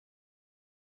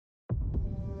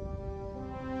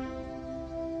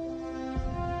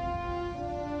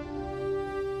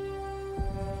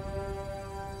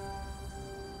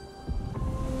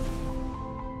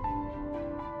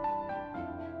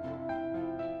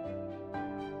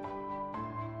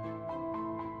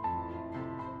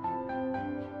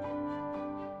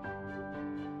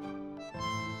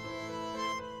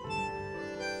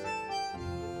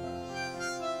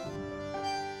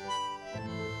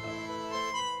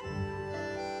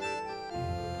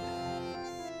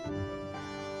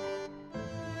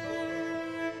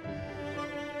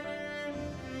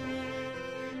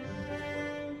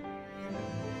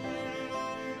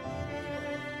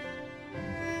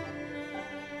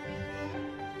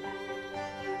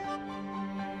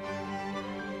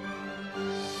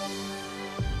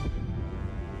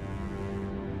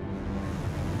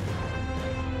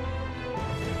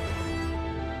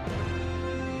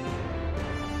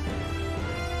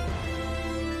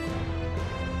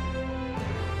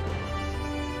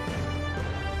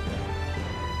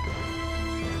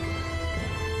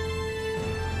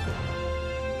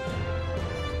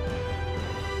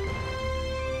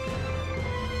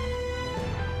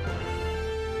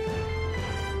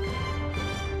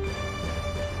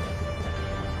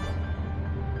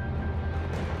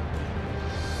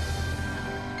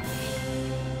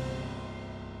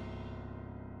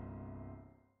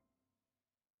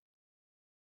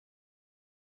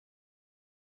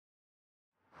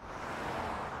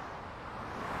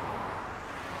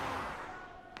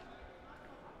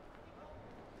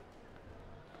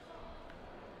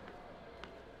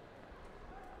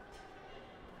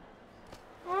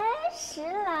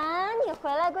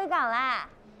来归港啦。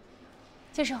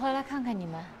就是回来看看你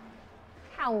们。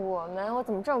看我们，我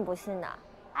怎么这么不信呢？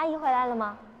阿姨回来了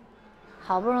吗？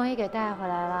好不容易给带回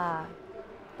来了，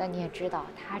但你也知道，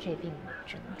她这病嘛，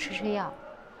只能吃药，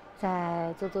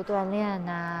再做锻炼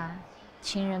呐，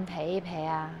亲人陪一陪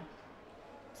啊。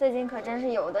最近可真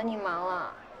是有的你忙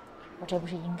了。我这不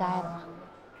是应该的吗？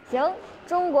行，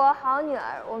中国好女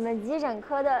儿，我们急诊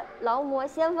科的劳模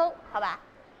先锋，好吧？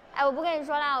哎，我不跟你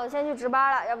说了，我先去值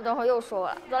班了，要不等会儿又说我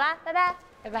了。走了，拜拜，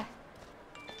拜拜。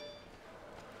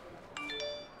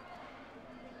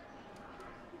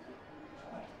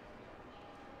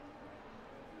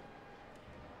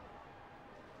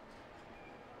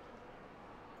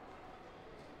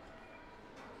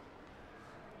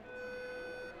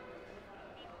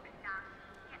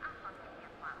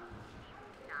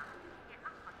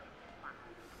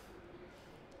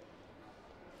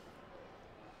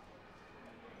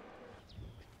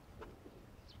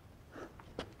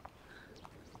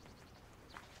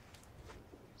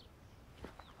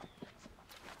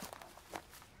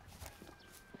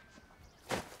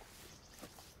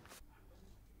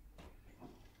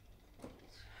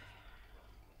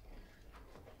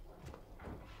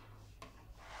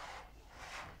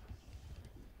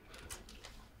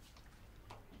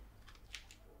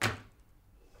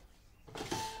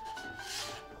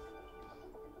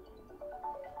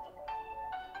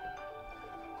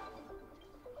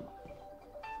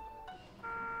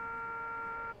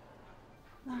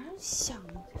哪儿响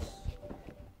呢？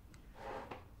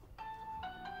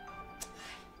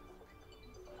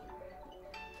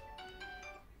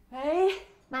喂，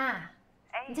妈，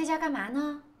你在家干嘛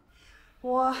呢？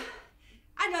我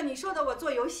按照你说的，我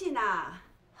做游戏呢。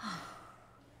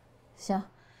行，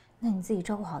那你自己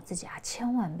照顾好自己啊，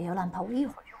千万别乱跑，我一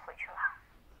会儿就回去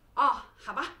了。哦，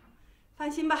好吧，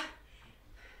放心吧。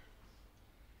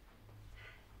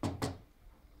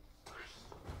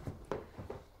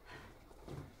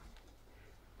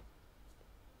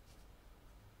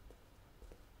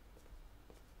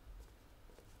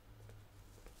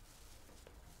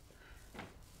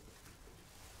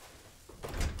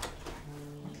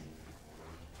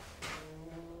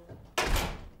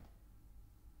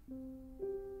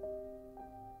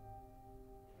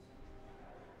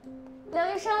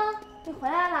刘医生，你回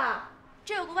来了。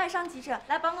这有个外伤急诊，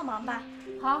来帮个忙吧。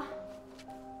好。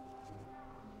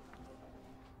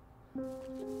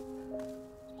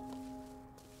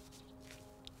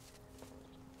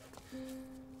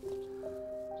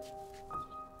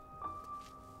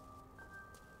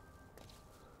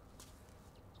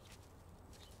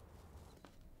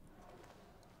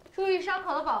注意伤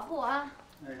口的保护啊！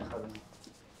哎，好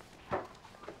的。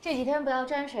这几天不要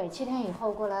沾水，7天以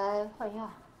后过来换药。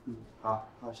嗯，好，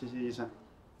好，谢谢医生。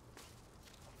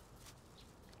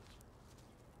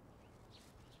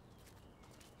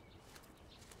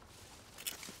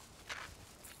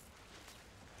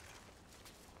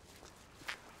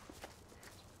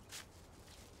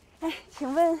哎，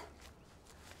请问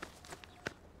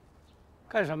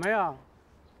干什么呀？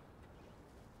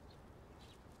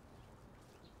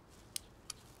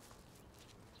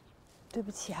对不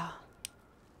起啊。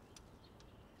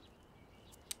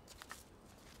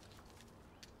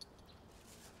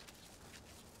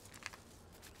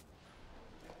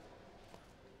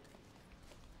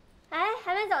哎，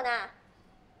还没走呢。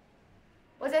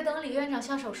我在等李院长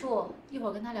下手术，一会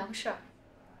儿跟他聊个事儿。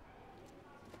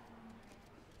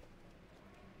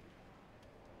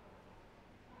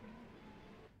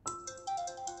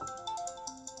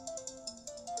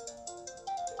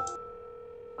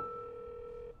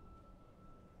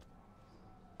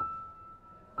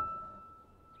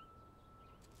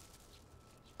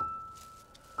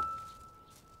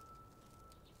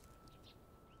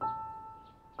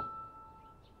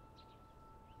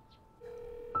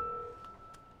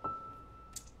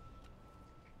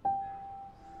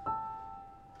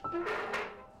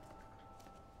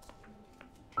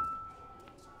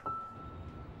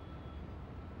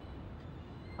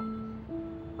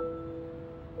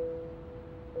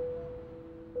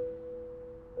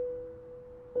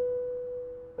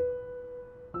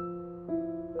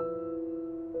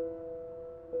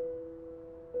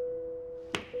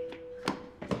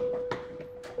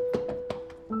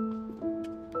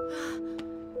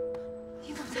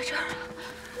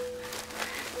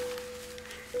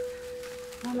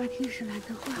妈妈听史兰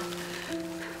的话，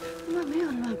妈妈没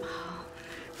有乱跑，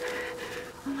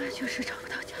妈妈就是找不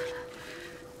到家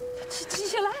了。起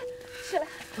来，起来，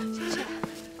起来！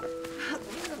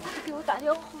你怎么不给我打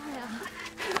电话呀？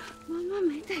妈妈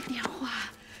没带电话。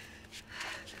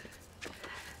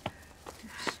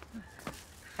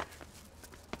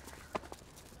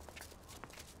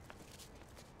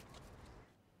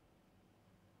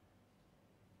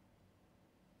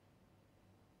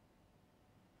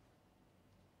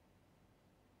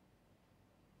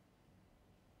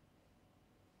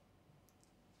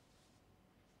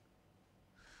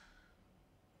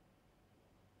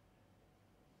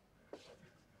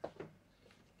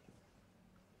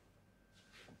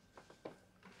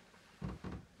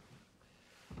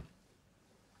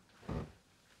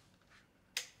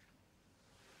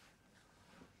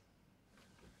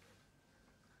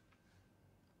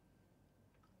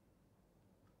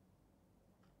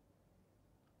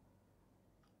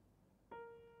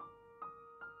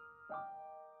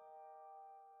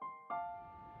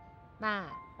妈，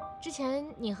之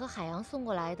前你和海洋送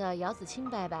过来的姚子清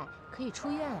伯伯可以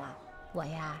出院了，我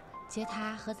呀接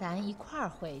他和咱一块儿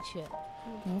回去。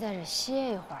您在这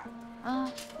歇一会儿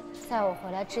啊，在我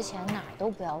回来之前哪儿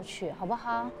都不要去，好不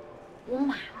好？我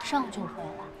马上就回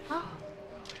来啊。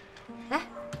来，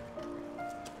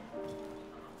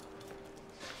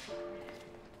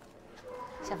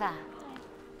小范，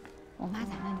我妈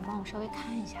在那，你帮我稍微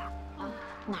看一下啊，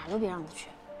哪儿都别让她去。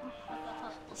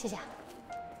谢谢。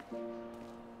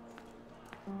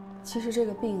其实这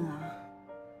个病啊，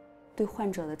对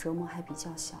患者的折磨还比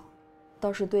较小，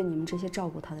倒是对你们这些照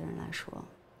顾他的人来说，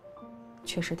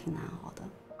确实挺难熬的，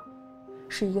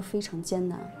是一个非常艰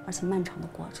难而且漫长的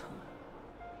过程。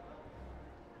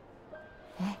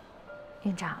哎，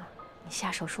院长，你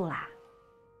下手术啦？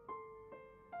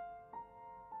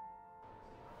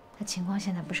他情况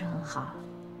现在不是很好，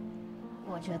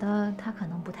我觉得他可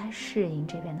能不太适应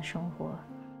这边的生活。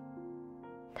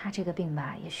他这个病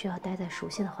吧，也需要待在熟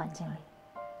悉的环境里。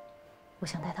我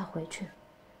想带他回去。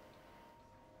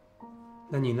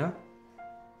那你呢？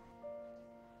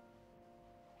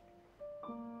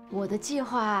我的计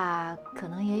划可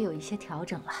能也有一些调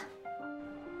整了。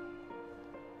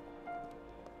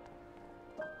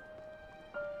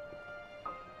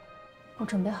我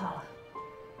准备好了，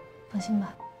放心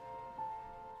吧。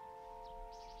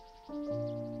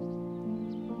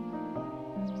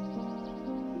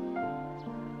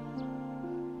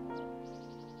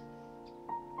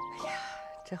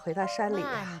这回到山里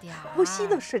慢点儿呼吸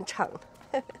都顺畅了。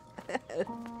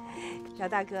姚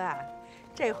大哥啊，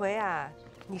这回啊，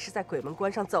你是在鬼门关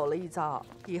上走了一遭，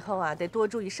以后啊得多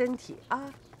注意身体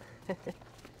啊。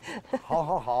好，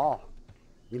好，好，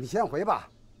你们先回吧，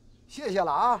谢谢了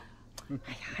啊。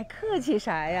哎呀，还客气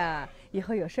啥呀？以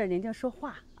后有事您就说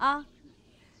话啊。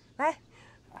来，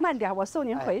慢点，我送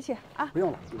您回去啊。不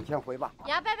用了，你们先回吧。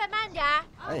姚伯伯慢点儿。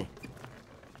哎。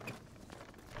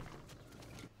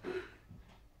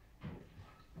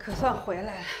可算回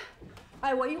来了，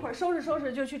哎，我一会儿收拾收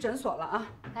拾就去诊所了啊。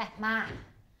哎，妈，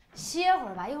歇会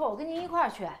儿吧，一会儿我跟您一块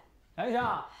儿去。杨医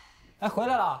生，哎，回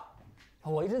来了。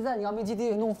我一直在杨梅基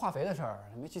地弄化肥的事儿，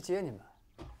没去接你们。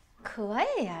可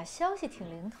以呀，消息挺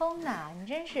灵通的，你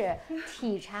真是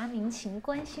体察民情，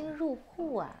关心入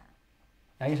户啊。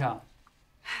杨医生，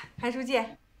韩书记，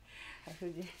韩书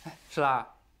记，哎，是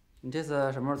啦，你这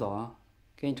次什么时候走啊？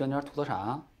给你整点土特产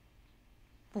啊？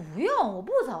不用，我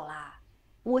不走了。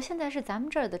我现在是咱们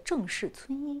这儿的正式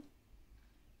村医。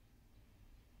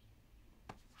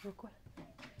过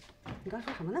来，你刚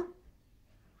说什么呢？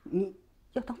你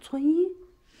要当村医？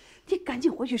你赶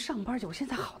紧回去上班去，我现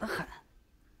在好得很。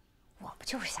我不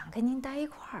就是想跟您待一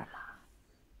块儿吗？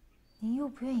您又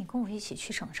不愿意跟我一起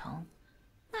去省城，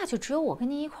那就只有我跟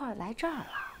您一块儿来这儿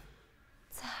了。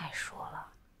再说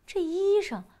了，这医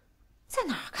生在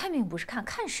哪儿看病不是看，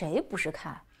看谁不是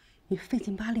看？你费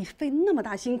劲巴力，费那么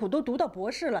大辛苦，都读到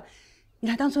博士了，你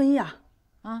来当村医啊？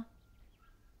啊！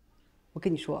我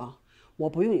跟你说啊，我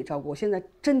不用你照顾，我现在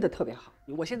真的特别好。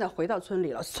我现在回到村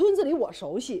里了，村子里我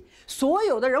熟悉，所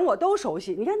有的人我都熟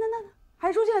悉。你看，那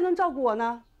韩书记还能照顾我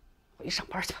呢，回去上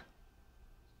班去吧。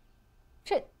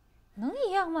这能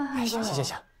一样吗？哎，行，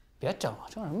别争了，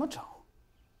争什么争？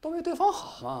都为对方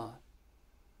好嘛。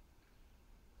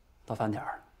到饭点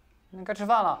儿，那该吃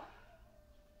饭了。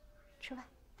吃饭。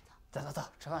走，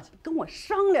吃饭去。跟我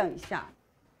商量一下。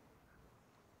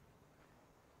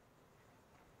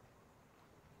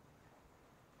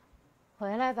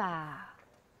回来吧，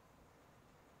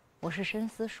我是深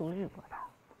思熟虑过的。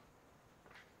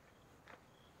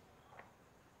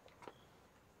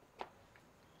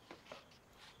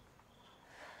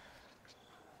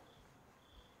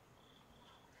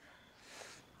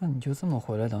那你就这么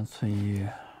回来当村医，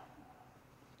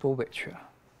多委屈啊！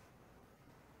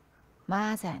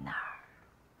妈在哪儿，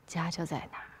家就在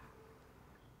哪儿。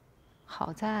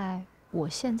好在我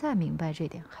现在明白这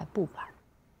点还不晚。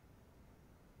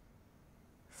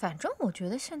反正我觉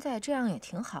得现在这样也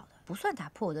挺好的，不算打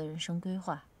破我的人生规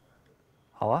划。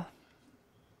好啊，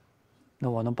那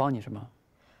我能帮你什么？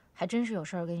还真是有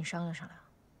事儿跟你商量商量。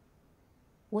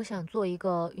我想做一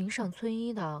个云上村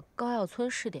医的高要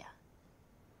村试点，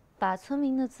把村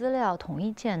民的资料统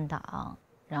一建档，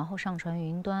然后上传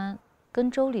云端。跟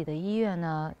州里的医院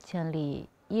呢建立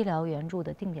医疗援助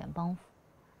的定点帮扶，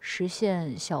实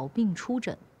现小病初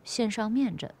诊、线上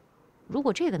面诊。如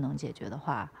果这个能解决的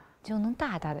话，就能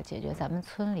大大的解决咱们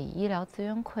村里医疗资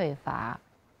源匮乏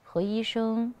和医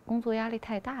生工作压力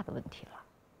太大的问题了。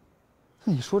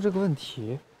你说这个问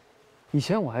题，以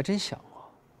前我还真想过。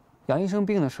杨医生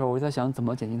病的时候，我就在想怎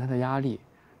么减轻他的压力，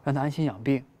让他安心养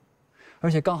病。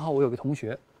而且刚好我有个同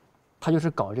学，他就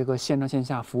是搞这个线上线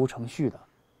下服务程序的。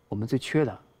我们最缺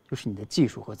的就是你的技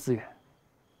术和资源。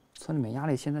村里面压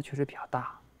力现在确实比较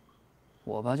大，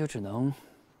我吧就只能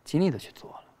尽力的去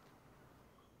做了。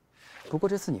不过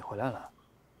这次你回来了，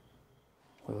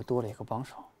我又多了一个帮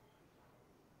手。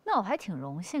那我还挺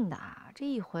荣幸的啊，这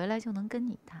一回来就能跟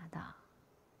你搭档。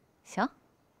行，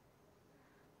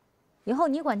以后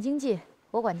你管经济，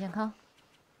我管健康。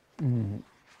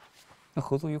那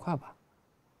合作愉快吧。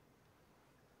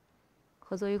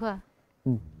合作愉快。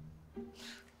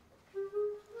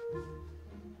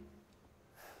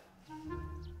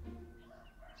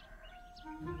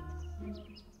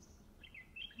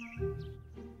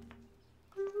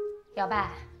表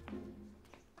爸，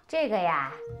这个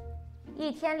呀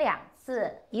，1天2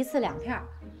次，1次2片。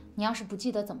你要是不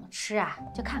记得怎么吃啊，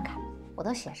就看看，我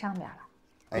都写上边了。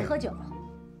别喝酒。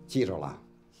记着了，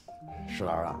石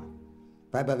兰啊，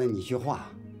白白问你句话，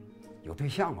有对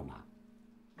象了吗？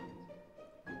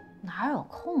哪有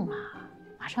空啊？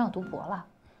马上要读博了。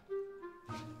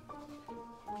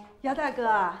姚大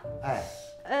哥，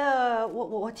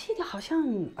我记得好像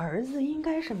儿子应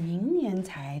该是明年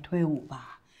才退伍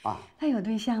吧？啊，他有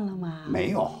对象了吗？没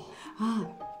有。啊，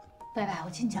拜拜，我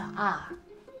进去了啊。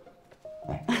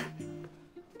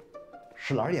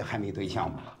石兰也还没对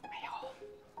象吧？没有。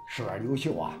石兰优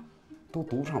秀啊，都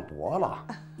读上博了。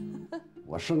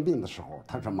我生病的时候，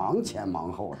他是忙前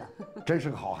忙后的，真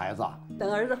是个好孩子。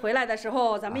等儿子回来的时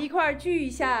候，咱们一块儿聚一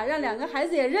下，让2个孩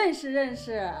子也认识认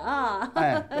识啊。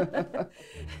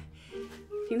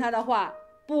听他的话，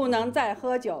不能再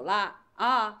喝酒了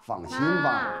啊。放心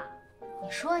吧。你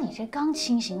说你这刚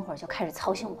清醒会儿就开始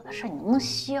操心我的事，你能不能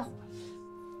歇会儿？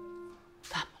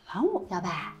怎么了我？姚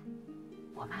爸，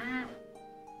我妈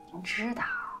您知道，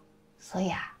所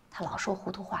以啊，她老说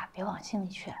糊涂话，别往心里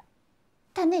去。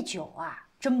但那酒啊，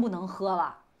真不能喝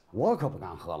了。我可不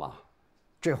敢喝了。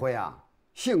这回啊，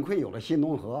幸亏有了新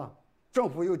农合，政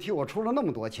府又替我出了那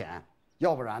么多钱，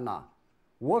要不然呢，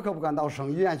我可不敢到省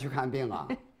医院去看病啊。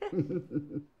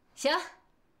行，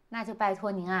那就拜托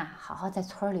您啊，好好在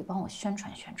村里帮我宣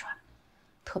传宣传，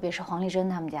特别是黄丽珍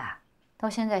他们家，到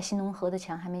现在新农合的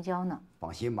钱还没交呢。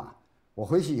放心吧，我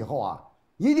回去以后啊，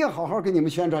一定好好给你们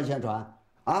宣传宣传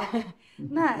啊。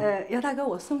那姚大哥，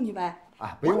我送你呗。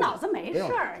啊，不用我脑子没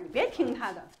事儿，你别听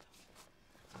他的。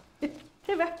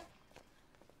这边。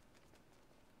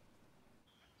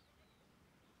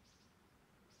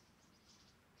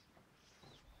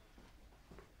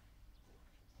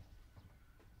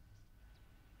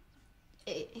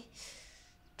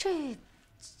这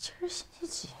今儿星期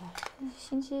几？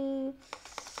星期……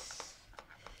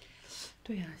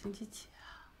对呀，星期几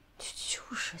啊？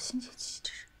就是星期几？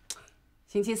这是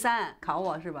星期3，考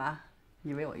我是吧？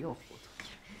以为我又糊涂。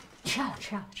吃药了，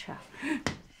吃药了，吃药了。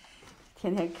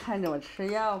天天看着我吃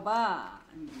药吧。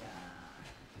哎呀，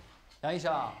杨医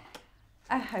生。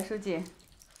哎，海书记。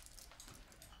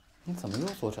你怎么又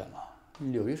坐诊了？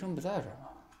柳医生不在这儿吗？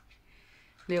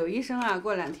柳医生啊，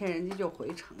过2天人家就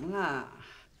回城了。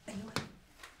哎呦，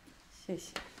谢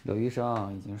谢。柳医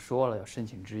生已经说了要申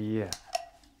请执业。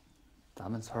咱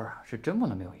们村啊是真不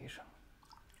能没有医生。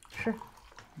是。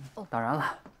当然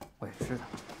了，我也知道，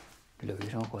这柳医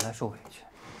生回来受委屈，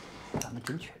咱们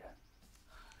真缺人。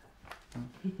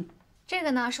这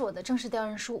个呢是我的正式调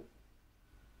任书，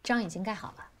章已经盖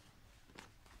好了。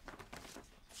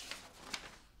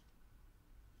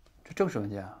这正式文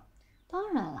件啊？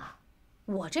当然了，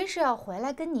我这是要回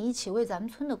来跟你一起为咱们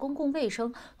村的公共卫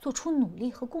生做出努力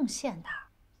和贡献的。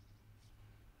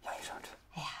杨医生，这……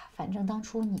哎呀，反正当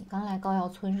初你刚来高要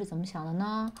村是怎么想的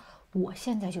呢？我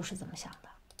现在就是这么想的。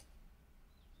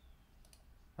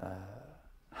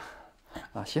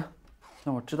行，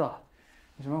那我知道了。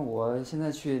那什么，我现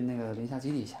在去那个林下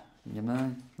基地去，你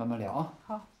们慢慢聊啊。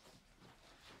好。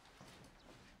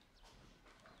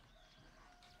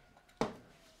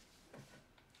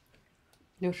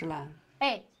刘石兰。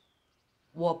哎。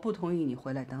我不同意你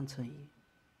回来当村医。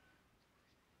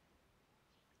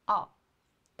哦，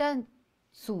但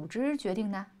组织决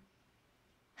定的。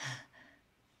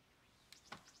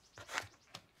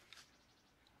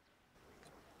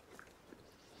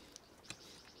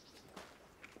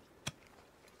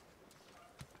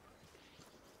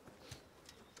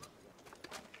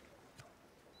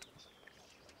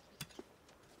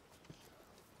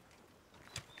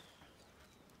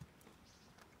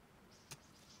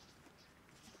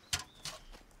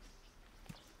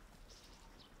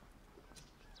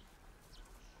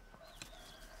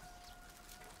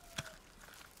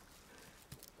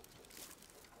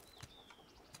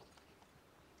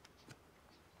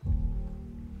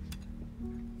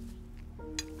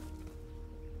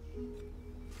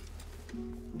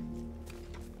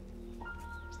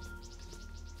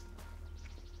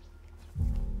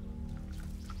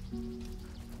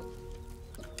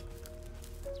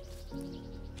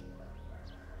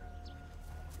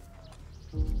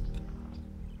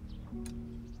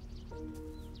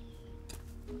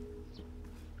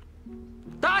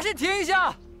先停一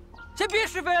下，先别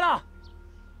施肥了。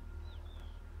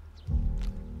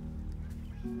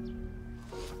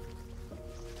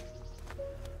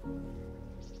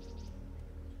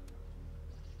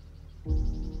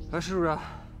哎，石主任，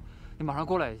你马上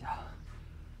过来一下，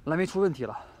蓝莓出问题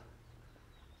了。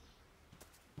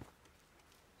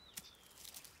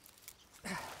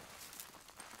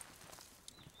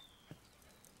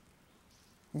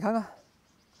你看看，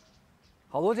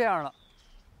好多这样的。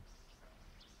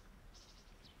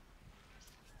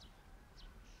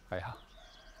哎呀，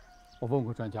我问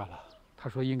过专家了，他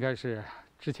说应该是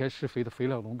之前施肥的肥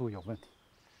料浓度有问题，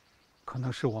可能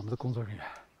是我们的工作人员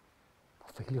把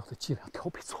肥料的剂量调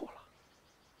配错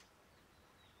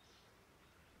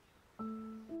了。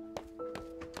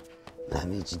蓝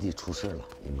莓基地出事了，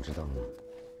你们知道吗？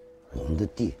我们的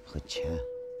地和钱，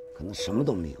可能什么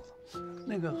都没有了。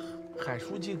那个海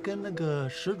书记跟那个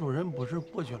石主任不是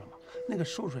过去了吗？那个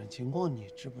受损情况你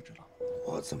知不知道？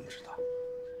我怎么知道？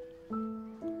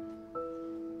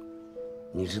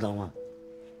你知道吗？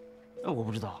我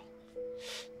不知道，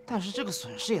但是这个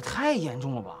损失也太严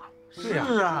重了吧？是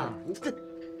啊，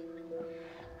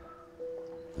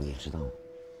你知道吗？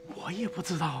我也不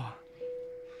知道啊。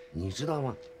你知道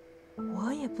吗？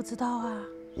我也不知道啊。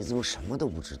你怎么什么都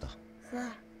不知道？是。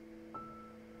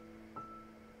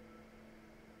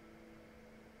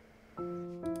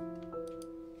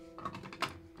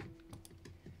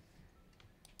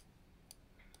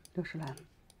刘石兰，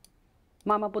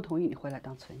妈妈不同意你回来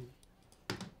当村医。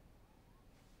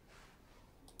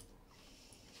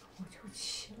我就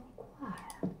奇了怪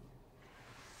了，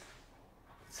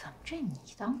怎么这你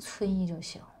当村医就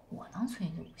行，我当村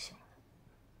医就不行呢？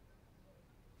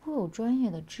我有专业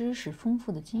的知识、丰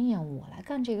富的经验，我来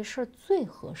干这个事儿最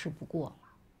合适不过了。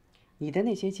你的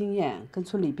那些经验跟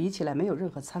村里比起来没有任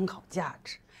何参考价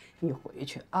值，你回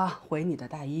去啊，回你的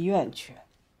大医院去。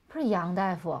不是杨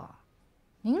大夫，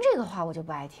您这个话我就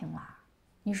不爱听了。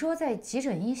你说在急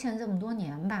诊一线这么多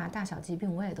年吧，大小疾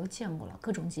病我也都见过了，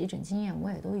各种急诊经验我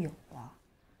也都有了，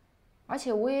而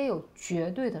且我也有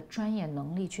绝对的专业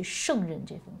能力去胜任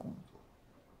这份工作。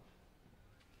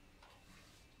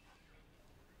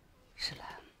石兰，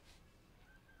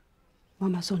妈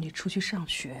妈送你出去上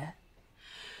学，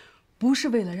不是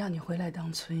为了让你回来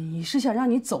当村医，是想让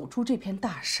你走出这片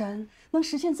大山，能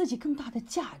实现自己更大的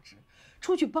价值，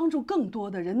出去帮助更多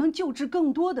的人，能救治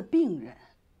更多的病人。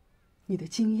你的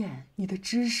经验，你的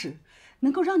知识，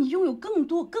能够让你拥有更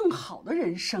多更好的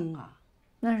人生啊！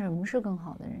那什么是更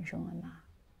好的人生啊，妈？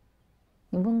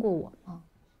你问过我吗？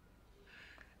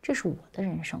这是我的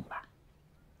人生吧。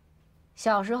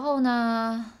小时候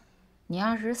呢，你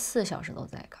24小时都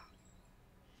在岗，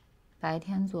白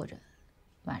天坐诊，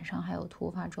晚上还有突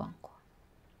发状况。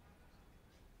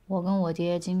我跟我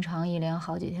爹经常一连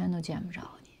好几天都见不着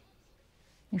你。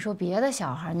你说别的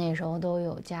小孩那时候都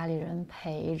有家里人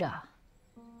陪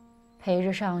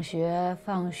着上学、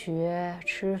放学、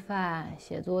吃饭、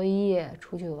写作业、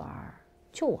出去玩，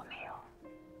就我没有。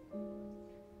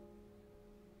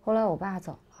后来我爸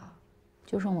走了，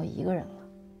就剩我一个人了，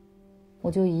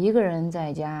我就一个人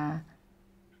在家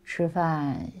吃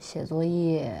饭、写作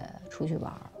业、出去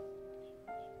玩。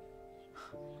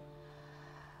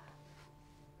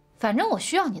反正我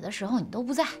需要你的时候你都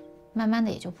不在，慢慢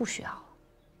的也就不需要了。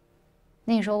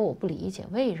那时候我不理解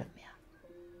为什么呀？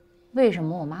为什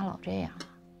么我妈老这样啊？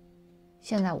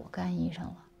现在我干医生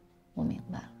了，我明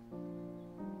白了。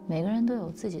每个人都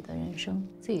有自己的人生、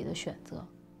自己的选择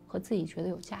和自己觉得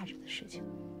有价值的事情。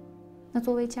那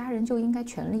作为家人就应该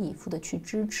全力以赴的去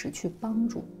支持、去帮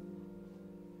助。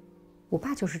我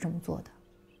爸就是这么做的，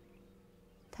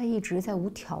他一直在无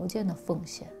条件的奉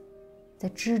献，在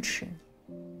支持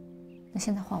你。那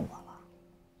现在换我了。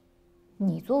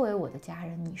你作为我的家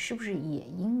人，你是不是也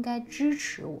应该支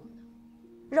持我呢？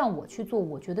让我去做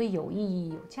我觉得有意义、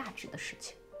有价值的事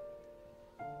情。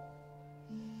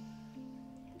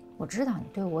我知道你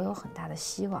对我有很大的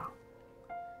希望，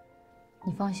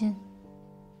你放心，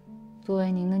作为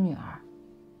您的女儿，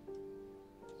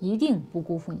一定不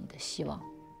辜负你的希望，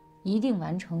一定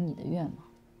完成你的愿望。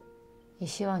也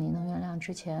希望你能原谅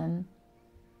之前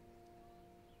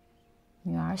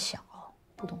女儿小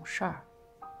不懂事儿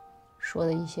说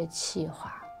的一些气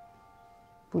话，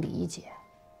不理解。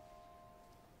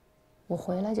我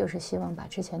回来就是希望把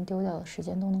之前丢掉的时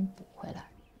间都能补回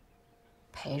来，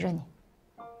陪着你，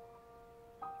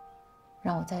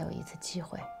让我再有一次机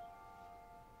会，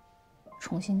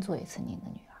重新做一次您的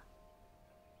女儿。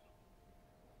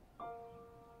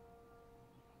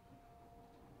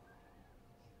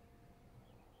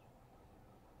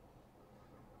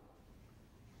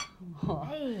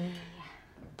哎，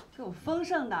够丰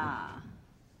盛的。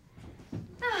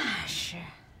是。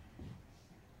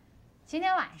今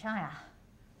天晚上呀，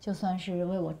就算是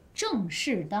为我正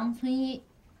式当村医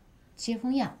接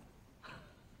风宴。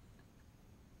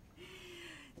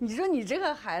你说你这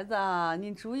个孩子啊，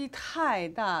你主意太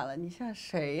大了，你像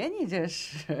谁呀？你这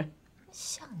是？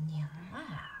像娘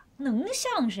啊，能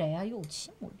像谁啊？有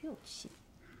其母必有其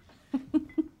女。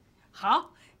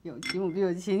好，有其母必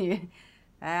有其女。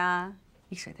来啊，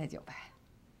一水带酒呗。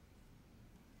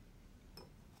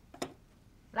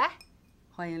来，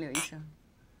欢迎柳医生。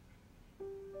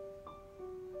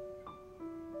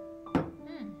这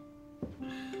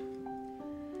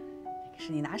个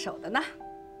是你拿手的呢。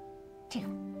这个。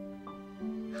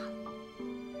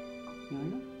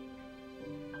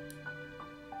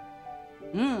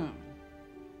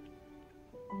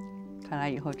看来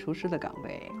以后厨师的岗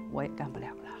位我也干不了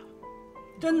了，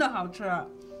真的好吃。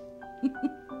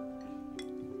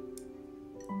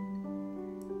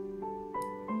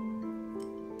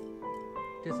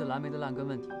这次蓝莓的烂根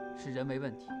问题是人为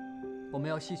问题，我们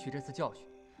要吸取这次教训，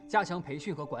加强培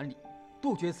训和管理，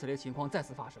杜绝此类情况再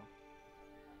次发生。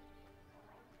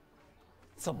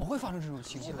怎么会发生这种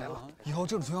情况？以后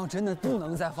这种情况真的不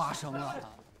能再发生了。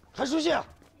韩书记，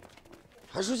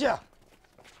韩书记，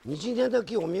你今天得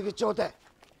给我们一个交代。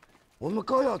我们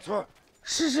高要村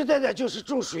世世代代就是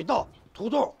种水稻、土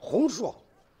豆、红薯，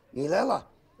你来了，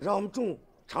让我们种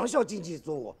长效经济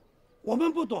作物。我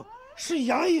们不懂，是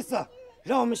洋意思，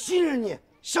让我们信任你，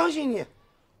相信你。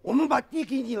我们把地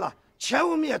给你了，钱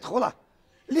我们也投了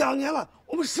，2年了，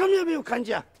我们什么也没有看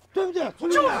见，对不对，村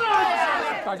民们？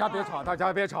大家别吵，大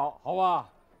家别吵，好吧？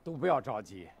都不要着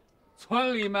急，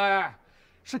村里们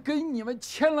是跟你们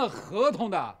签了合同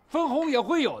的，分红也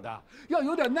会有的，要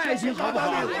有点耐心，好不好？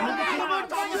我们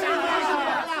着急2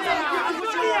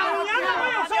年了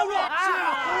没有收入，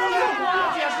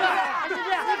解释。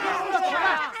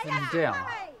是这样啊，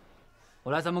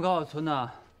我来咱们高校村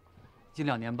呢，已经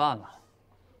2年半了，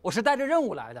我是带着任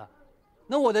务来的，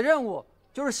那我的任务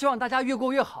就是希望大家越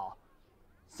过越好，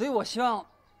所以我希望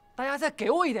大家再给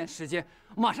我一点时间，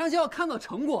马上就要看到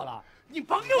成果了。你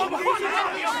甭给我们画时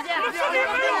间，我说你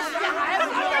们没有时间，孩子，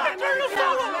这个真是算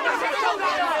了，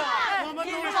我们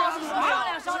都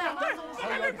商量，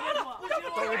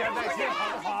都有点耐心，好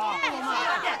不好？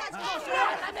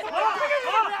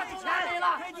哪里了？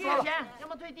退钱，要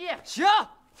么退地。行，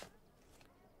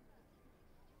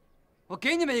我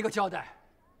给你们一个交代。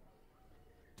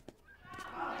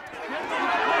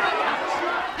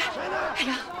哎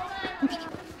呀，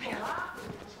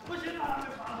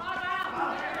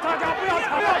大家不要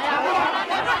吵了！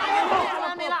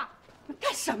没了！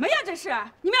干什么呀？这是！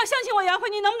你们要相信我杨慧，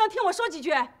你能不能听我说几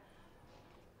句？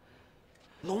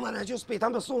龙奶奶就是被他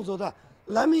们送走的，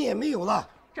蓝莓也没有了。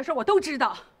这事我都知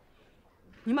道，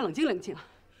你们冷静冷静。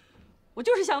我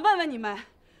就是想问问你们，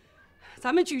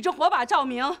咱们举着火把照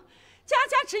明，家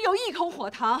家只有一口火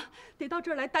塘，得到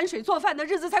这儿来担水做饭的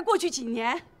日子才过去几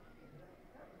年。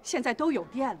现在都有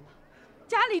电了。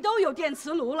家里都有电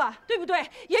磁炉了，对不对？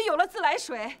也有了自来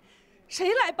水，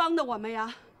谁来帮的我们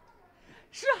呀？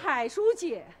是海书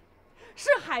记，是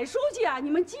海书记啊！你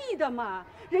们记得吗？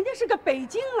人家是个北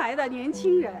京来的年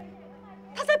轻人，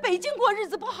他在北京过日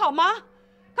子不好吗？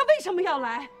他为什么要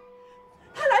来？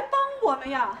他来帮我们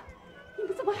呀！你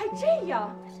们怎么还这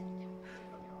样？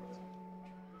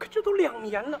可这都2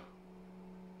年了，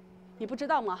你不知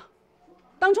道吗？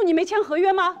当初你没签合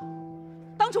约吗？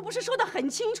当初不是说得很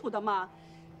清楚的吗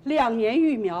？2年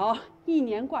育苗，1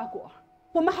年挂果，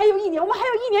我们还有1年，我们还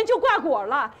有1年就挂果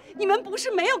了。你们不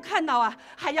是没有看到啊？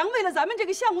海洋为了咱们这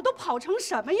个项目都跑成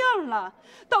什么样了？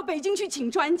到北京去请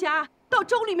专家，到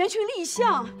州里面去立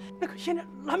项。那可现在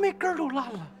蓝莓根都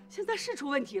烂了。现在是出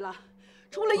问题了，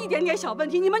出了一点点小问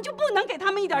题，你们就不能给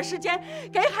他们一点时间，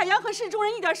给海洋和市中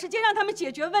人一点时间，让他们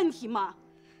解决问题吗？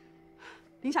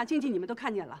林下经济你们都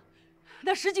看见了，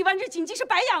那10几万只锦鸡是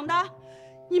白养的。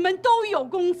你们都有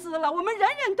工资了，我们人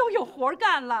人都有活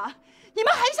干了，你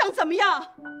们还想怎么样？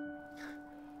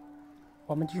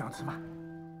我们就想吃饭。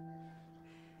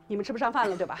你们吃不上饭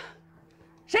了，对吧？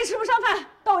谁吃不上饭，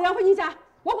到我杨慧妮家，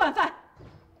我管饭。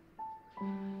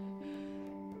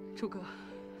朱哥，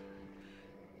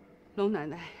龙奶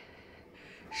奶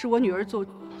是我女儿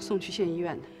送去县医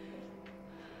院的，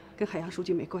跟海洋书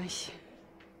记没关系。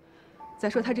再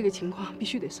说她这个情况必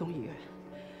须得送医院。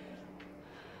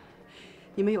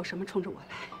你们有什么冲着我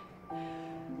来？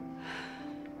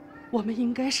我们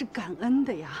应该是感恩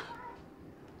的呀。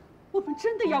我们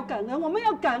真的要感恩，我们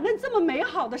要感恩这么美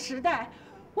好的时代，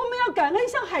我们要感恩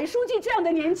像海书记这样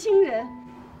的年轻人，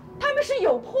他们是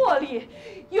有魄力、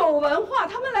有文化，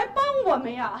他们来帮我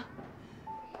们呀。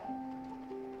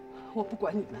我不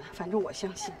管你们，反正我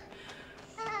相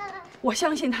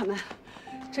信他们，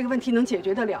这个问题能解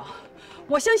决得了。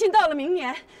我相信到了明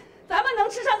年，咱们能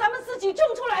吃上咱们自己种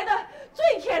出来的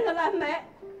最甜的蓝莓。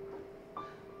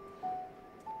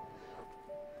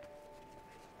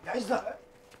杨医生，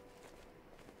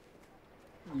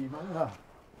你们呢？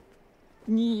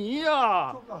你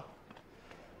呀，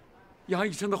杨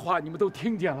医生的话你们都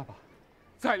听见了吧？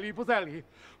在理不在理，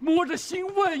摸着心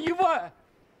问一问。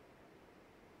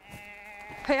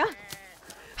海洋，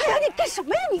海洋，你干什么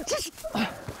呀？你这是，还有1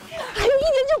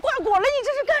年就挂果了，你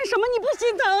这是干什么？你不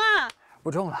心疼啊？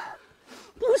不种了。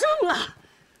不种了？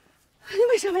你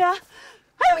为什么呀？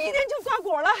还有1年就挂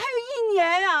果了，还有1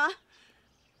年呀！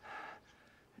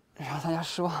让大家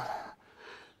失望了。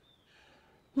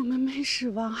我们没失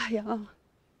望，海洋，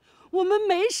我们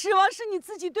没失望，是你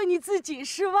自己对你自己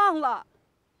失望了。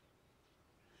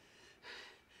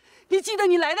你记得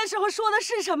你来的时候说的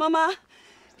是什么吗？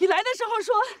你来的时候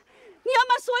说，你要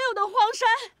把所有的荒山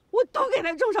我都给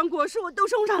它种上果树，我都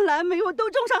种上蓝莓，我都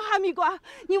种上哈密瓜，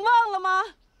你忘了吗？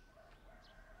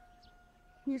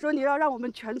你说你要让我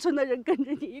们全村的人跟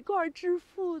着你一块儿致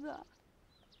富的。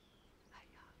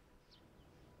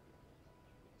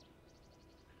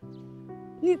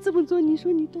你这么做，你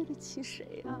说你对得起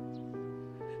谁呀？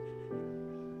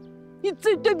你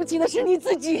最对不起的是你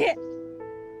自己。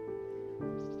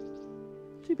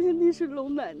这片地是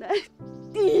龙奶奶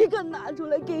第一个拿出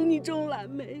来给你种蓝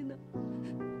莓的。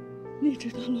你知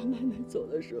道龙奶奶走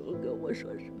的时候跟我说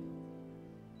什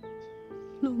么？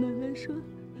龙奶奶说，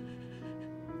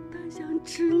她想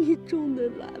吃你种的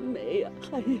蓝莓呀，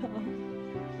海洋。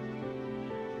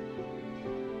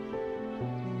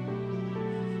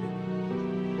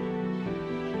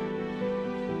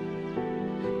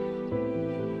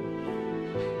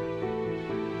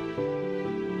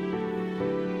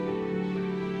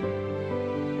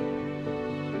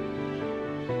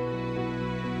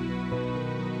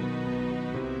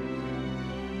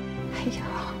哎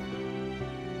呀，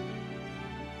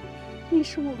你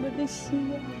是我们的希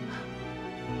望啊！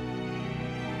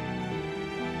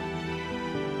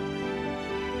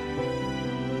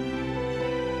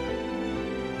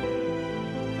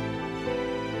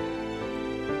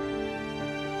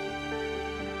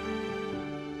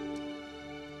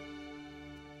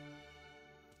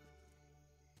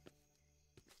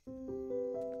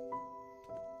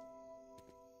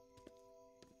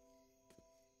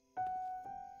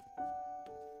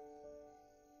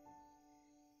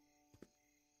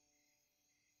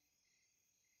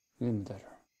你怎么在这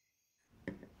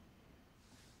儿？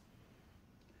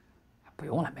不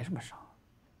用了，没什么伤。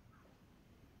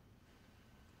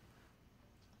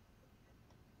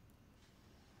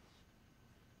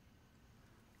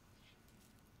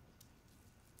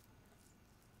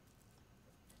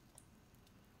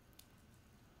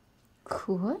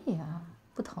可以啊，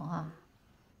不疼啊？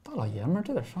大老爷们儿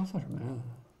这点伤算什么呀？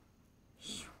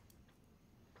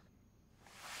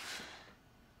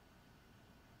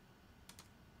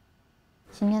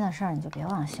今天的事儿你就别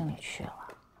往心里去了。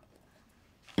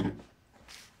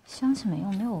乡亲们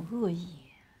又没有恶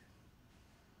意，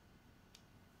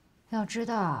要知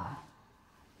道，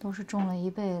都是种了一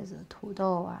辈子土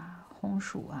豆啊、红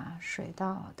薯啊、水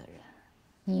稻的人。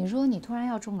你说你突然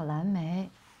要种个蓝莓，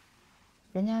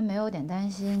人家没有点担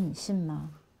心，你信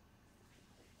吗？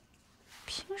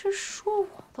平时说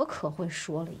我都可会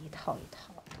说了一套一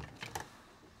套的。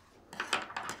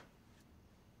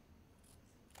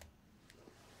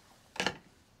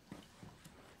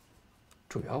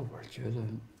主要我是觉得，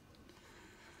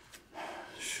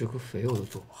是个肥我都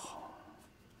做不好，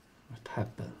我太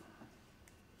笨了。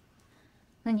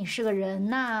那你是个人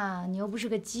呐，你又不是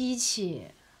个机器，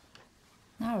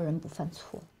哪有人不犯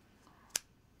错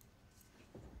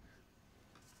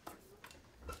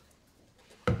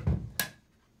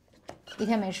？1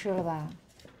天没吃了吧？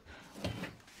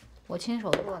我亲手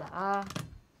做的啊，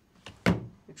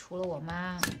除了我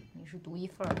妈，你是独一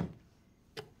份儿。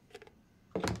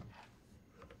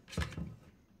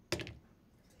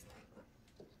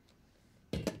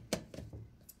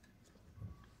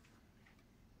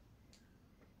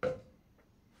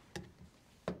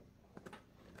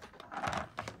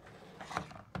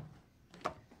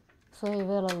所以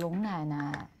为了龙奶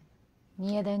奶，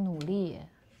你也得努力。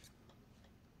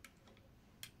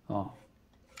哦。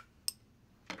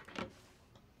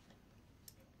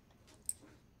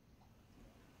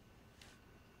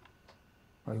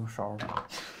我用勺吧。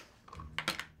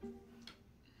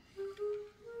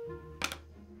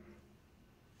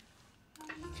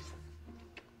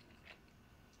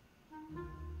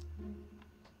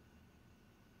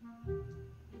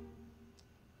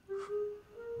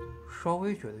稍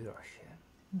微觉得有点咸。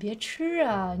你别吃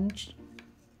啊，你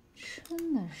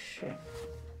真的是。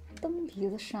蹬鼻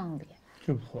子上脸，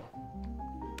这不错。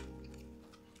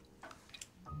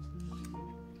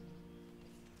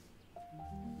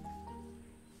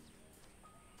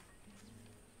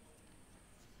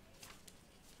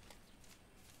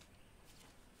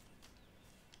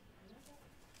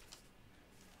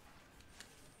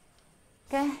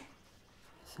给。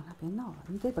行了，别闹了，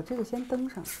你得把这个先登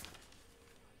上。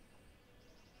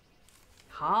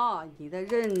好，你的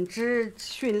认知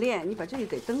训练，你把这个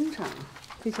得登上，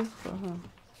可以结合哈。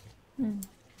嗯，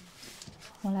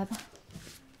我来吧。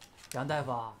杨大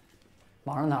夫，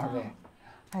忙着呢，二位。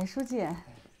哎，书记，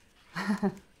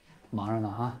忙着呢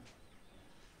啊。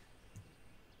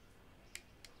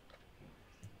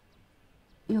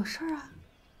有事儿啊？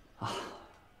啊，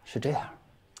是这样，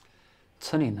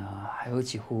村里呢还有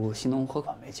几户新农合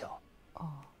款没交。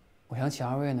哦。我想请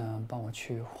二位呢帮我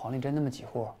去黄丽镇那么几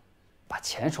户，把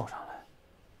钱收上来。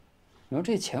你说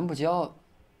这钱不交，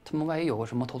他们万一有个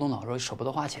什么头疼脑热，舍不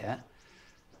得花钱，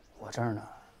我这儿呢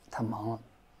太忙了，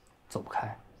走不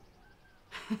开。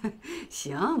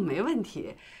行，没问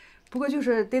题，不过就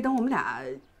是得等我们俩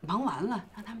忙完了，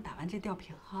让他们打完这吊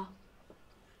瓶哈。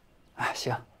哎，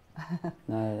行，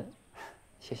那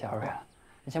谢谢二位了，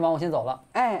你先忙，我先走了。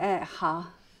哎哎，好，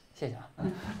谢谢啊。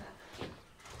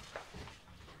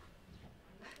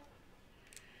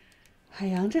海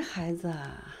洋这孩子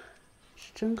啊，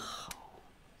是真好，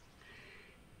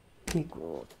那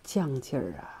股犟劲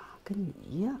儿啊，跟你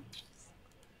一样，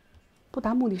不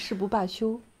达目的誓不罢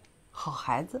休，好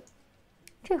孩子。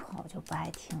这话我就不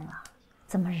爱听了，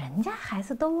怎么人家孩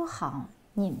子都好，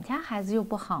你们家孩子就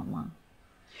不好吗？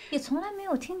也从来没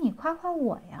有听你夸夸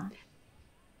我呀。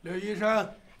刘医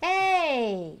生，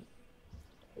哎，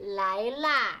来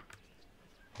啦！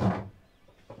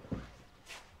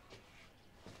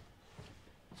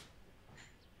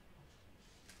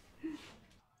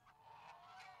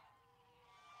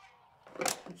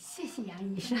谢谢杨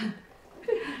医生。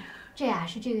这呀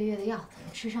是这个月的药，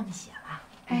吃上面写了。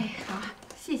哎，好，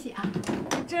谢谢啊。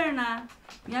这儿呢，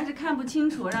你要是看不清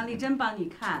楚，让丽珍帮你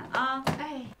看啊。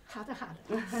哎，好的好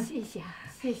的，谢谢啊，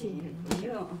谢谢你。不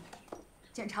用。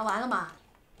检查完了吗？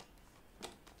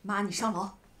妈，你上楼。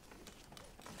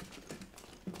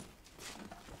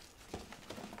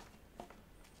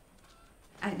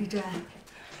哎，丽珍，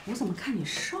我怎么看你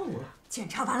瘦了？检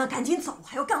查完了赶紧走，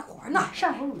还要干活呢。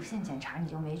上回乳腺检查你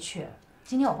就没去，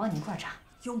今天我帮你一块查。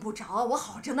用不着，我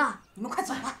好着呢。你们快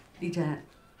走吧。丽珍，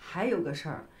还有个事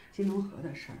儿，新农合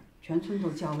的事儿，全村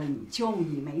都交了你，就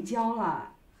你没交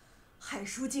了。海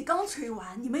书记刚催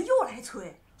完，你们又来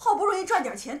催，好不容易赚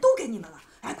点钱都给你们了。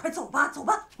哎，快走吧，走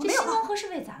吧。这新农合是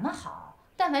为咱们好，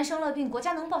但凡生了病，国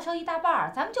家能报销一大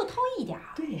半，咱们就掏一点。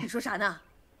对呀。你说啥呢？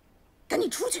赶紧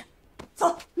出去。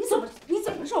走，你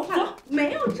怎么说话的？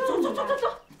没有这么。走。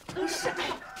不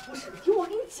是，听我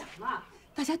跟你讲啊，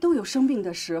大家都有生病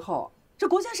的时候，这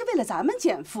国家是为了咱们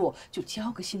减负，就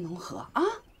交个新农合啊。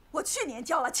我去年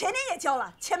交了，前年也交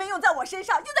了，钱没用在我身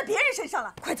上，用在别人身上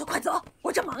了。快走，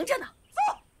我这忙着呢。走。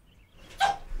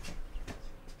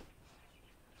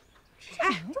这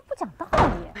人就不讲道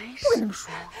理，不跟他们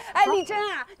说了。哎，丽珍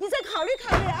啊，你再考虑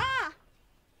考虑啊。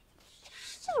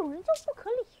这种人就不可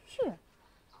理喻。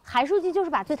海书记就是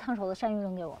把最烫手的山芋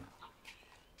扔给我们。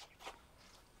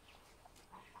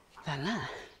兰兰，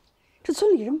这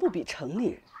村里人不比城里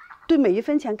人，对每一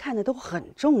分钱看的都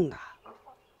很重的。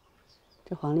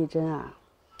这黄丽珍啊，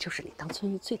就是你当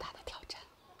村医最大的挑战，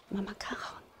妈妈看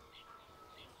好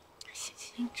你。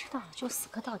行，知道了，就死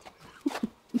磕到底。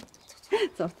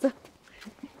走。李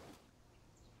经理。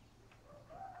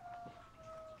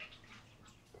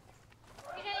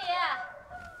哎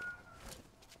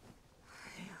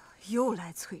呦，又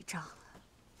来催账了。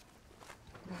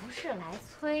不是来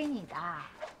催你的，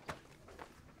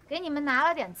给你们拿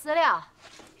了点资料，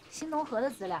新农合的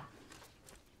资料。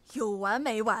有完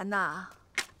没完呐？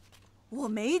我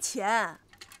没钱，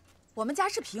我们家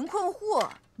是贫困户，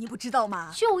你不知道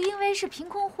吗？就因为是贫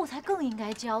困户，才更应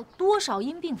该教多少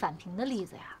因病返贫的例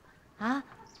子呀！啊，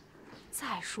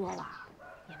再说了，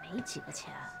也没几个钱。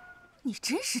你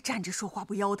真是站着说话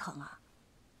不腰疼啊！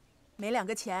没2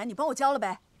个钱，你帮我交了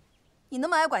呗。你那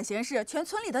么爱管闲事，全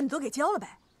村里的你都给交了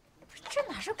呗。这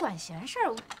哪是管闲事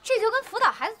儿，这就跟辅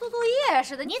导孩子做作业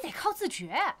似的，你得靠自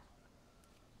觉。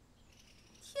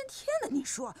天天的你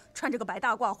说穿这个白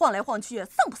大褂晃来晃去，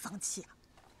丧不丧气啊？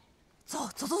走，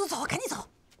赶紧走。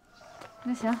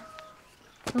那行，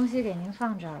东西给您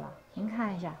放这儿了，您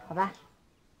看一下，好吧？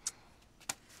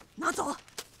拿走。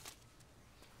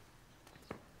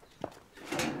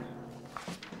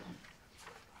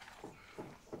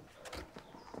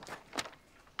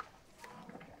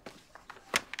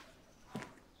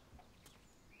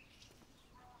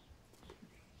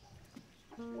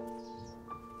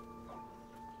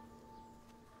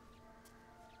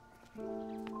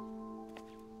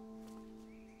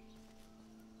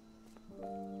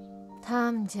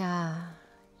他们家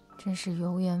真是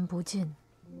油盐不进。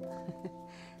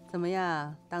怎么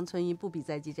样，当村医不比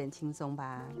在急诊轻松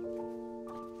吧？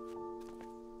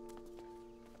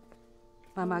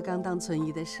妈妈刚当村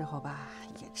医的时候吧，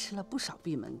也吃了不少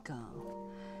闭门羹，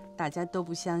大家都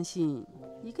不相信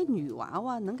一个女娃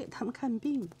娃能给他们看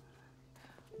病。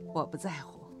我不在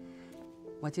乎，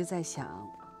我就在想，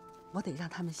我得让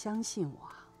他们相信我，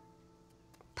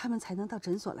他们才能到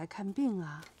诊所来看病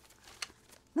啊。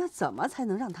那怎么才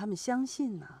能让他们相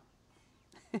信呢？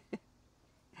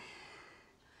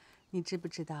你知不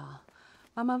知道，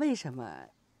妈妈为什么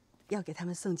要给他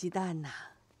们送鸡蛋呢？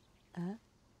啊？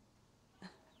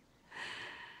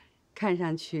看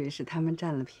上去是他们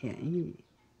占了便宜，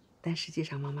但实际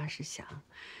上妈妈是想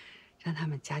让他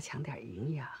们加强点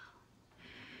营养，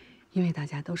因为大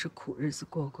家都是苦日子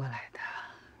过过来的，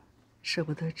舍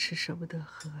不得吃，舍不得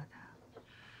喝的。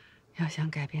要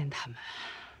想改变他们，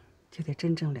就得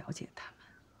真正了解他们。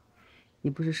你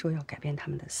不是说要改变他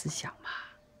们的思想吗？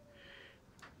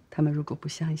他们如果不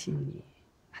相信你，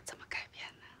那怎么改变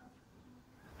呢？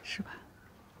是吧？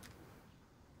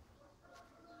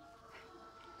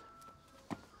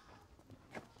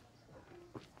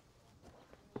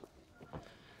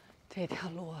这条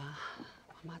路啊，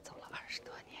妈妈走了20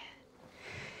多年。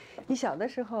你小的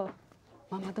时候，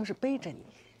妈妈都是背着你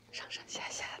上上下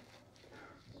下的，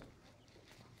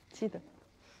记得？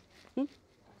嗯。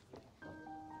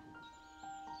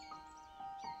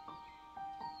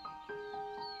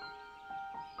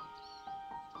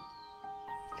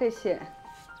这些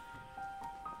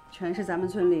全是咱们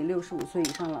村里65岁以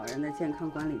上老人的健康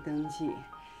管理登记，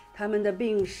他们的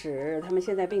病史，他们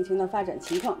现在病情的发展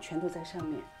情况全都在上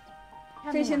面。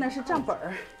这些呢是账本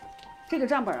儿，这个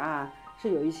账本啊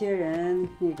是有一些人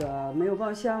那个没有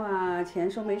报销啊，钱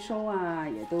收没收啊，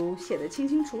也都写得清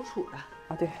清楚楚的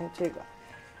啊。对，还有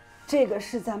这个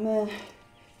是咱们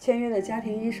签约的家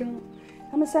庭医生，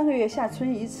他们3个月下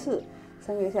村一次。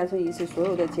3个月下村一次，所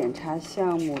有的检查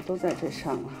项目都在这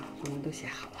上了，我们都写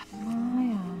好了。妈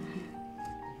呀，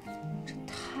这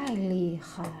太厉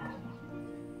害了！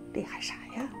厉害啥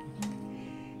呀？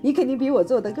你肯定比我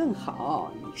做得更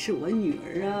好，你是我女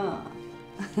儿啊。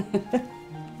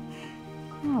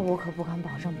那我可不敢保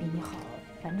证比你好，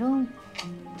反正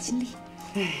尽力。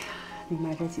哎呀，你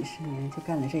妈这几十年就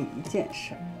干了这一件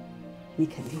事，你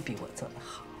肯定比我做得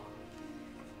好。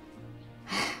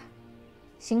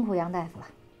辛苦杨大夫了。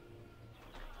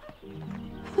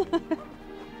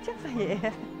这范爷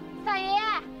爷，范爷爷，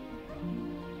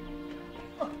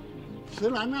石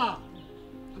兰呐，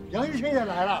杨医生也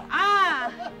来了啊！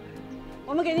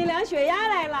我们给您量血压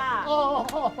来了。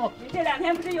哦，您这2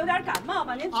天不是有点感冒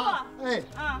吗？您坐。哎。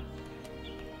啊。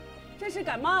这是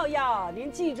感冒药，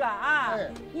您记着啊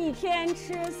，1天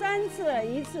吃3次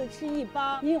，1次吃1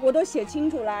包。我都写清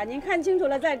楚了，您看清楚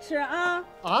了再吃啊。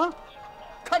啊？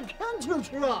看天气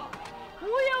吃啊？不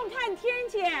用看天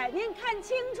气，您看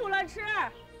清楚了吃。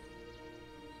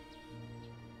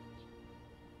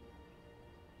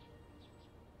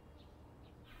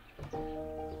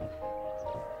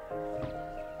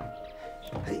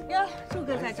哟，柱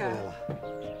哥在这儿，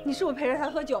你是不是陪着他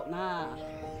喝酒呢？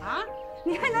啊？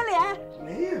你看那脸。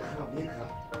没喝。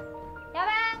姚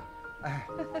白。哎，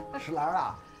石兰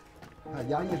啊。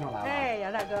杨医生来了。哎，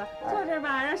杨大哥，坐这儿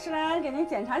吧，让石兰给您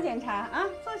检查检查啊，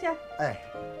坐下。哎，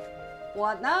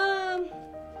我呢，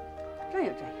这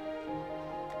样。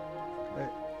哎，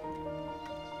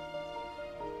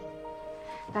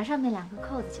把上面2个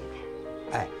扣子解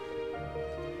开。哎，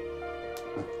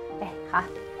哎，好。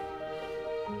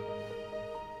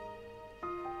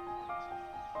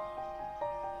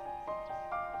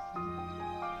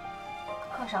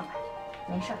扣上吧，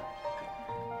没事儿。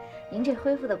您这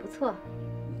恢复的不错，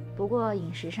不过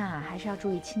饮食上啊还是要注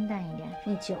意清淡一点。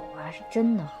那酒啊是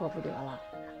真的喝不得了，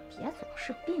别总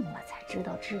是病了才知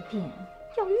道治病，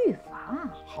要预防。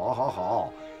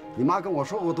好，你妈跟我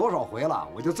说过多少回了，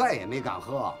我就再也没敢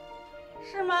喝。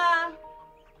是吗？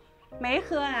没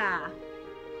喝啊？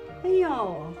哎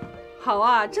呦，好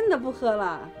啊，真的不喝了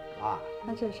啊？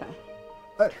那这是啥？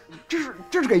哎，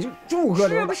这是给柱哥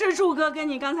的。是不是柱哥跟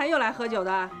你刚才又来喝酒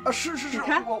的？啊，是。你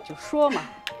看，就说嘛。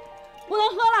不能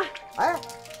喝了！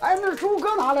哎，那是柱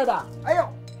哥拿来的。哎呦，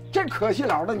这可惜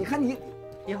了的！你看你，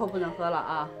以后不能喝了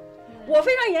啊！我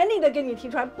非常严厉的跟你提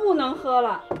出来，不能喝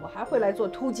了。我还会来做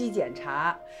突击检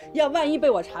查，要万一被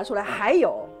我查出来，还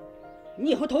有，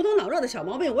你以后头疼脑热的小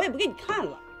毛病，我也不给你看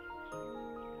了。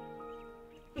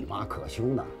你妈可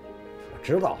凶呢，我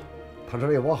知道，她是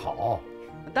为我好。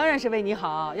当然是为你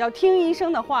好，要听医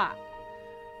生的话。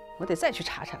我得再去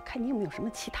查查，看你有没有什么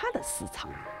其他的私藏。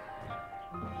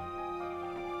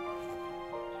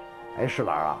哎，石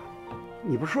兰啊，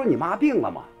你不是说你妈病了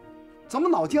吗？怎么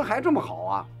脑筋还这么好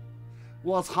啊？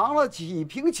我藏了几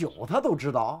瓶酒，她都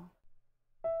知道。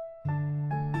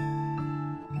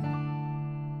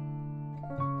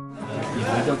你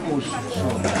们的故事是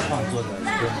我们创作的一个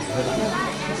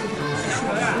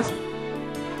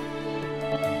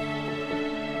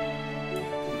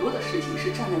很多的事情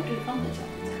是站在对方的角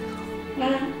度在考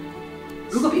虑。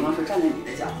如果比方说站在你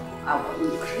的角度啊，你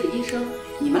们是个医生，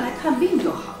你们来看病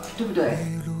就好了，对不对？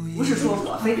不是说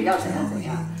我非得要怎样怎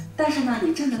样。但是呢，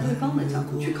你站在对方的角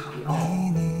度去考虑，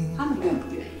他们愿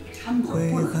不愿意，他们能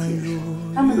不能接受，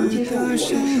他们能接受我用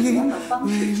什么样的方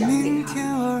式讲给他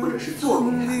们，或者是做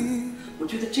给他们。我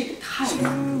觉得这个太重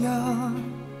要了。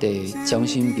得将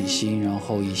心比心，然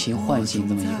后以心换心，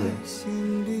这么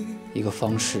一个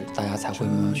方式，大家才会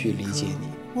慢慢去理解你。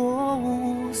我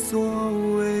无所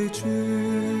畏惧。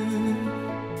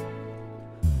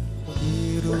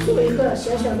作为一个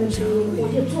小小的职业，我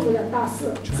就做不了大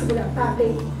事，治不了大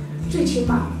病，最起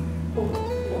码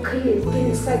我可以给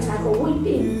你筛查个胃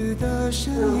病，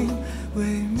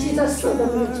记着受人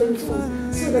们的尊重，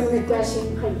受人们的关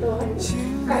心，很多很多，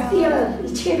改变了，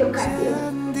一切都改变了。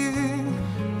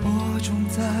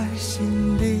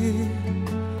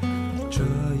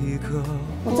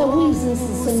我在卫生室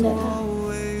生的他，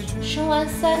生完3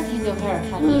天就开始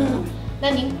犯病了。那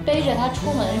您背着他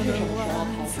出门是什么时候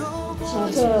开始？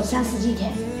这30几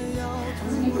天。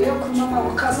你不要哭，妈妈，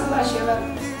我考上大学了，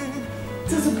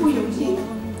这是不容易。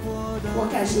我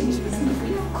感谢你，你不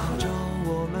要哭。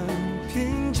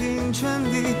拼尽全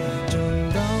力，正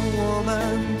当我们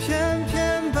翩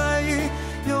翩白衣，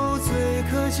有最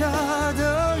可嘉的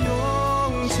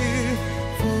勇气，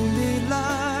风里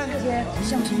来。这些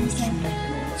乡村医生，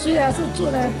虽然是做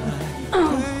了，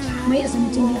没有什么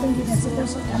经济登记，但是都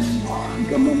是他们一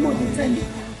个默默的在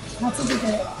拿自己的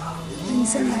人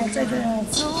生来这个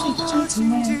最基层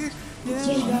的解决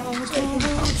做一个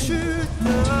好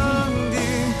的。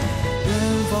远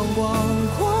方广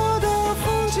阔的风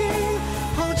景，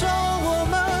号召我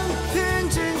们拼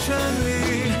尽全力。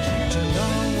正当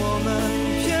我们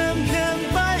翩翩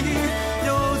白衣，有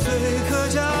最可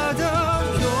嘉的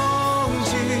勇气，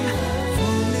风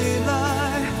里来，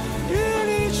雨里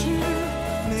去。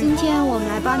今天我们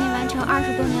来帮您完成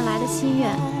20多年来的心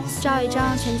愿，照一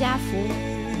张全家福。